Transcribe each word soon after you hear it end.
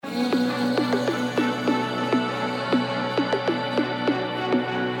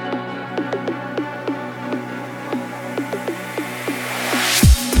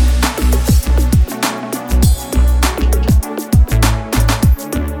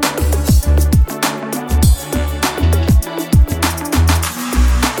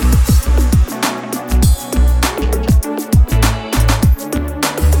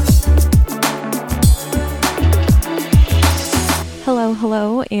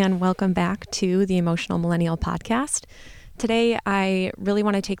and welcome back to the Emotional Millennial Podcast. Today, I really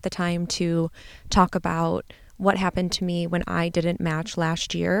want to take the time to talk about what happened to me when I didn't match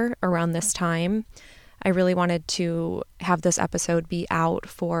last year around this time. I really wanted to have this episode be out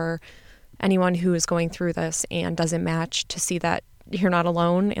for anyone who is going through this and doesn't match, to see that you're not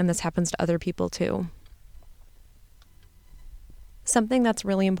alone and this happens to other people too. Something that's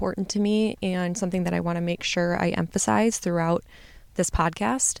really important to me and something that I want to make sure I emphasize throughout this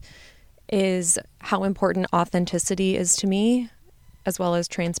podcast is how important authenticity is to me, as well as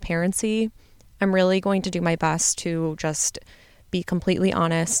transparency. I'm really going to do my best to just be completely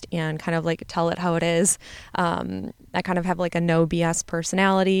honest and kind of like tell it how it is. I kind of have like a no BS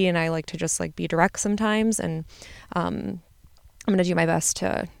personality, and I like to just like be direct sometimes. And I'm going to do my best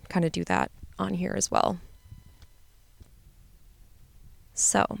to kind of do that on here as well.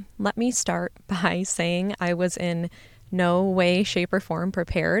 So let me start by saying I was in no way, shape, or form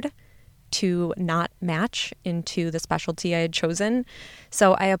prepared to not match into the specialty I had chosen.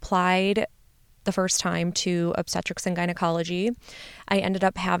 So I applied the first time to obstetrics and gynecology. I ended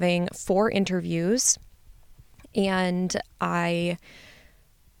up having 4 interviews, and I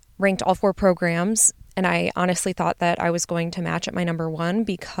ranked all 4 programs. And I honestly thought that I was going to match at my number 1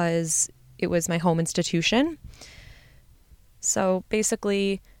 because it was my home institution. So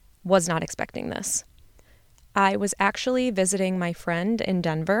basically, was not expecting this. I was actually visiting my friend in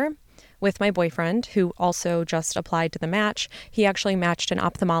Denver with my boyfriend, who also just applied to the match. He actually matched in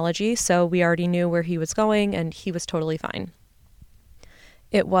ophthalmology, so we already knew where he was going, and he was totally fine.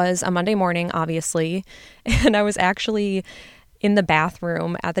 It was a Monday morning, obviously, and I was actually in the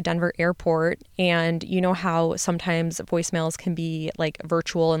bathroom at the Denver airport, and you know how sometimes voicemails can be like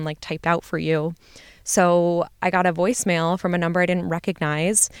virtual and like typed out for you. So I got a voicemail from a number I didn't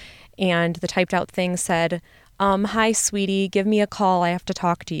recognize, and the typed out thing said, "Hi, sweetie, give me a call. I have to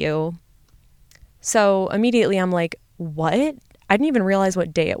talk to you." So immediately I'm like, what? I didn't even realize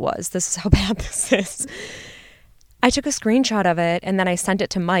what day it was. This is how bad this is. I took a screenshot of it, and then I sent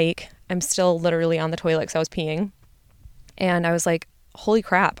it to Mike. I'm still literally on the toilet because I was peeing. And I was like, holy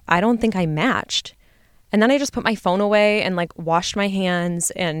crap, I don't think I matched. And then I just put my phone away and like washed my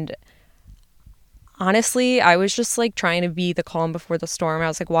hands, and honestly, I was just like trying to be the calm before the storm. I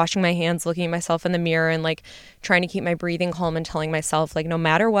was like washing my hands, looking at myself in the mirror, and like trying to keep my breathing calm and telling myself like, no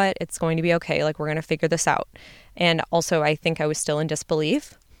matter what, it's going to be okay. Like, we're going to figure this out. And also, I think I was still in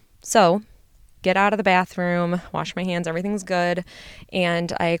disbelief. So get out of the bathroom, wash my hands, everything's good.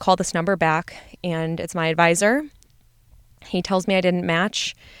 And I call this number back, and it's my advisor. He tells me I didn't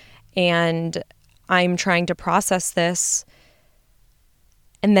match, and I'm trying to process this.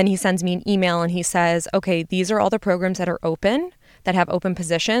 And then he sends me an email and he says, okay, these are all the programs that are open, that have open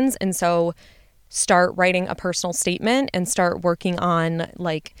positions. And so start writing a personal statement and start working on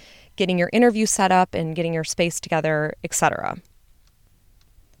like getting your interview set up and getting your space together, etc.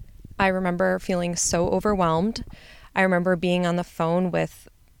 I remember feeling so overwhelmed. I remember being on the phone with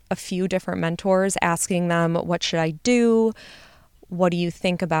a few different mentors, asking them, what should I do? What do you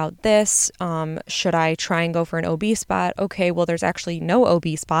think about this? Should I try and go for an OB spot? Okay, well, there's actually no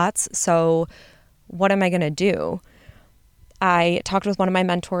OB spots, so what am I going to do? I talked with one of my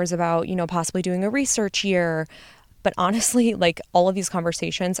mentors about, possibly doing a research year, but honestly, like all of these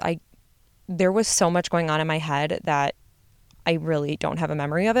conversations, there was so much going on in my head that I really don't have a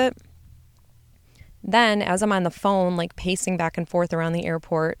memory of it. Then, as I'm on the phone, like pacing back and forth around the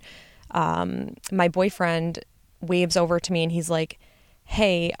airport, my boyfriend waves over to me and he's like,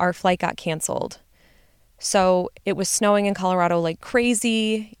 hey, our flight got canceled. So it was snowing in Colorado like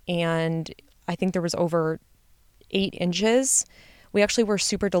crazy, and I think there was over 8 inches. We actually were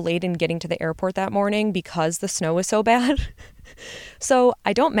super delayed in getting to the airport that morning because the snow was so bad. So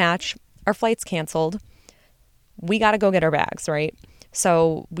I don't match. Our flight's canceled. We got to go get our bags, right?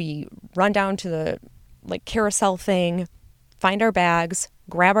 So we run down to the like carousel thing, find our bags,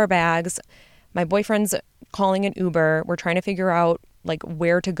 grab our bags. My boyfriend's calling an Uber. We're trying to figure out like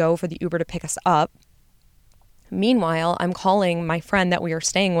where to go for the Uber to pick us up. Meanwhile, I'm calling my friend that we are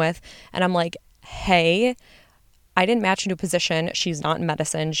staying with, and I'm like, hey, I didn't match into a position. She's not in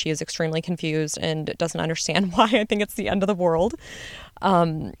medicine. She is extremely confused and doesn't understand why I think it's the end of the world.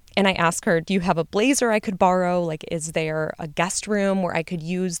 And I asked her, do you have a blazer I could borrow? Like, is there a guest room where I could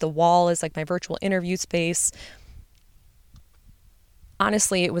use the wall as like my virtual interview space?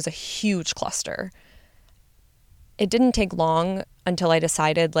 Honestly, it was a huge cluster. It didn't take long until I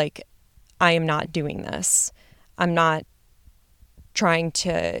decided, like, I am not doing this. I'm not trying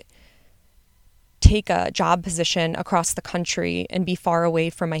to take a job position across the country and be far away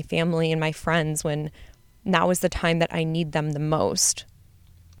from my family and my friends when now is the time that I need them the most.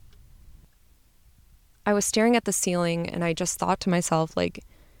 I was staring at the ceiling and I just thought to myself, like,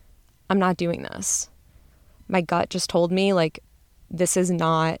 I'm not doing this. My gut just told me, like, this is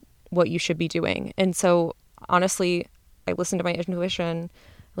not what you should be doing. And so, honestly, I listened to my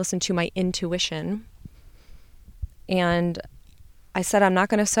intuition, and I said, I'm not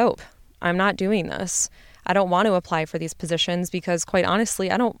going to soap. I'm not doing this. I don't want to apply for these positions because, quite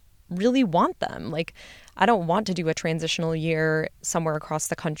honestly, I don't really want them. Like, I don't want to do a transitional year somewhere across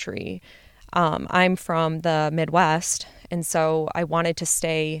the country. I'm from the Midwest, and so I wanted to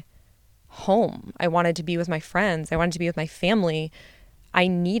stay home. I wanted to be with my friends. I wanted to be with my family. I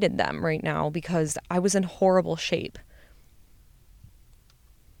needed them right now because I was in horrible shape.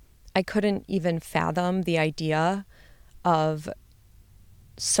 I couldn't even fathom the idea of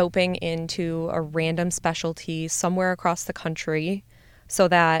soaping into a random specialty somewhere across the country so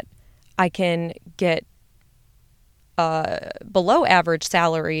that I can get a below average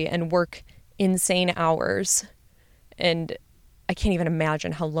salary and work insane hours. And I can't even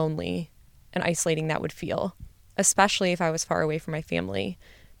imagine how lonely and isolating that would feel, especially if I was far away from my family.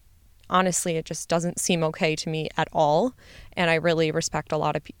 Honestly, it just doesn't seem okay to me at all. And I really respect a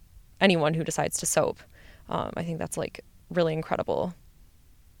lot of anyone who decides to soap. I think that's like really incredible.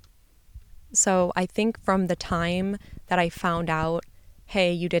 So I think from the time that I found out,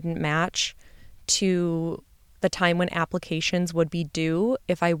 hey, you didn't match, to the time when applications would be due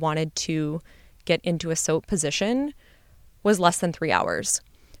if I wanted to get into a soap position was less than 3 hours.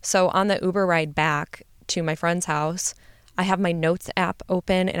 So on the Uber ride back to my friend's house, I have my notes app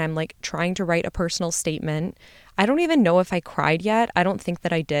open and I'm like trying to write a personal statement. I don't even know if I cried yet. I don't think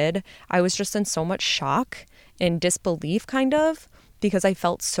that I did. I was just in so much shock and disbelief kind of because I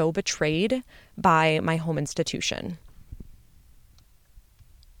felt so betrayed by my home institution.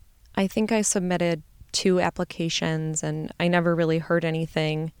 I think I submitted 2 applications and I never really heard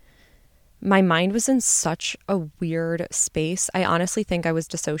anything. My mind was in such a weird space. I honestly think I was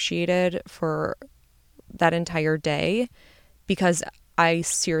dissociated for that entire day because I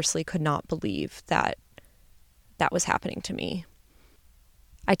seriously could not believe that that was happening to me.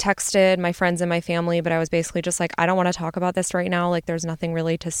 I texted my friends and my family, but I was basically just like, I don't want to talk about this right now. Like, there's nothing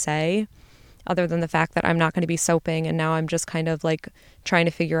really to say other than the fact that I'm not going to be soaping. And now I'm just kind of like trying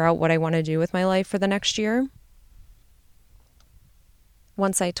to figure out what I want to do with my life for the next year.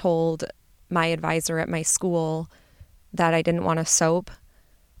 Once I told my advisor at my school that I didn't want to soap,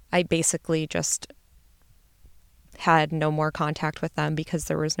 I basically just had no more contact with them because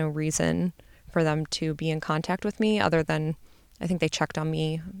there was no reason for them to be in contact with me other than I think they checked on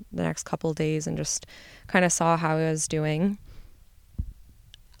me the next couple of days and just kind of saw how I was doing.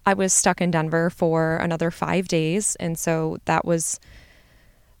 I was stuck in Denver for another 5 days, and so that was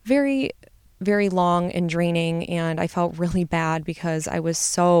very, very long and draining, and I felt really bad because I was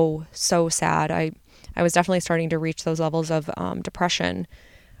so sad. I was definitely starting to reach those levels of depression,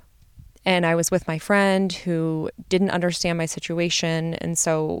 and I was with my friend who didn't understand my situation, and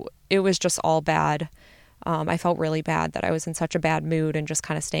so it was just all bad. I felt really bad that I was in such a bad mood and just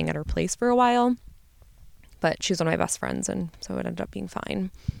kind of staying at her place for a while. But she's one of my best friends, and so it ended up being fine.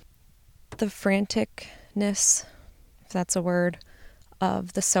 The franticness, if that's a word,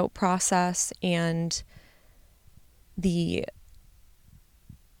 of the soap process and the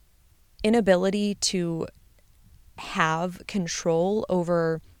inability to have control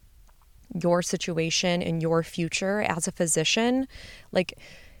over your situation and your future as a physician, like,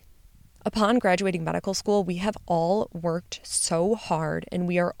 upon graduating medical school, we have all worked so hard and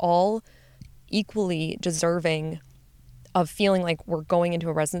we are all equally deserving of feeling like we're going into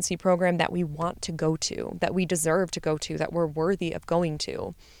a residency program that we want to go to, that we deserve to go to, that we're worthy of going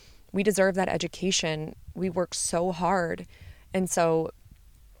to. We deserve that education. We work so hard. And so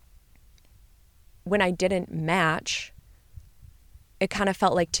when I didn't match, it kind of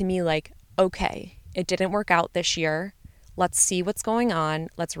felt like to me like, okay, it didn't work out this year. Let's see what's going on.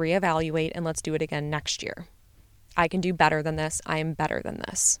 Let's reevaluate and let's do it again next year. I can do better than this. I am better than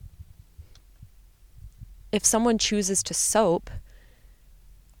this. If someone chooses to soap,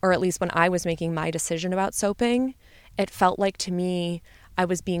 or at least when I was making my decision about soaping, it felt like to me I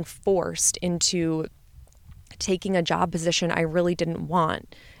was being forced into taking a job position I really didn't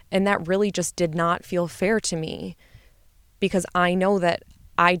want. And that really just did not feel fair to me because I know that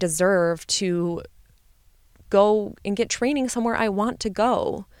I deserve to go and get training somewhere I want to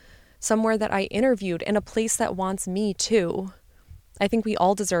go, somewhere that I interviewed, in a place that wants me too. I think we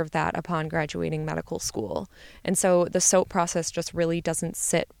all deserve that upon graduating medical school. And so the soap process just really doesn't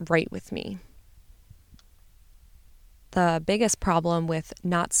sit right with me. The biggest problem with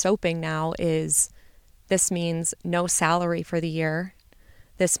not soaping now is this means no salary for the year.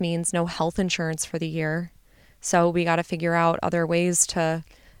 This means no health insurance for the year. So we got to figure out other ways to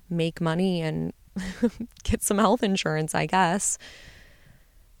make money and get some health insurance, I guess.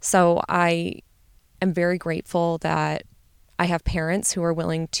 So I am very grateful that I have parents who are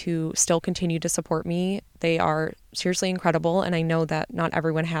willing to still continue to support me. They are seriously incredible, and I know that not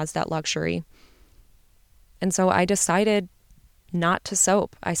everyone has that luxury. And so I decided not to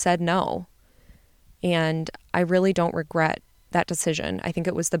soap. I said no. And I really don't regret that decision. I think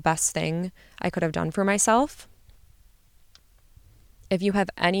it was the best thing I could have done for myself. If you have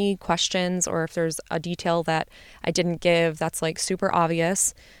any questions or if there's a detail that I didn't give that's like super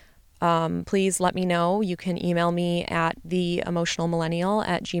obvious, please let me know. You can email me at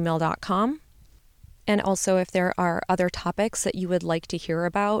theemotionalmillennial@gmail.com. And also, if there are other topics that you would like to hear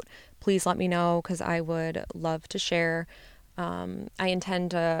about, please let me know because I would love to share. I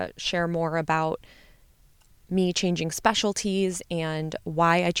intend to share more about me changing specialties and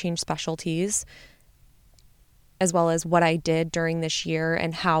why I changed specialties, as well as what I did during this year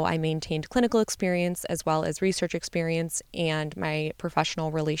and how I maintained clinical experience as well as research experience and my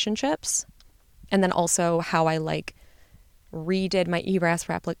professional relationships. And then also how I redid my ERAS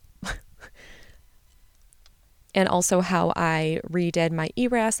and also how I redid my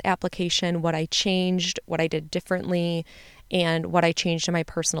ERAS application, what I changed, what I did differently, and what I changed in my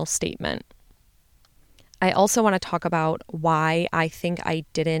personal statement. I also want to talk about why I think I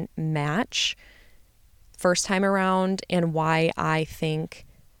didn't match first time around and why I think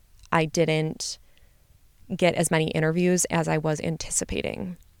I didn't get as many interviews as I was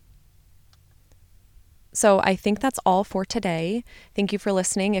anticipating. So I think that's all for today. Thank you for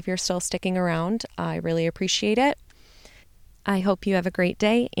listening. If you're still sticking around, I really appreciate it. I hope you have a great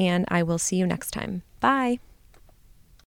day, and I will see you next time. Bye.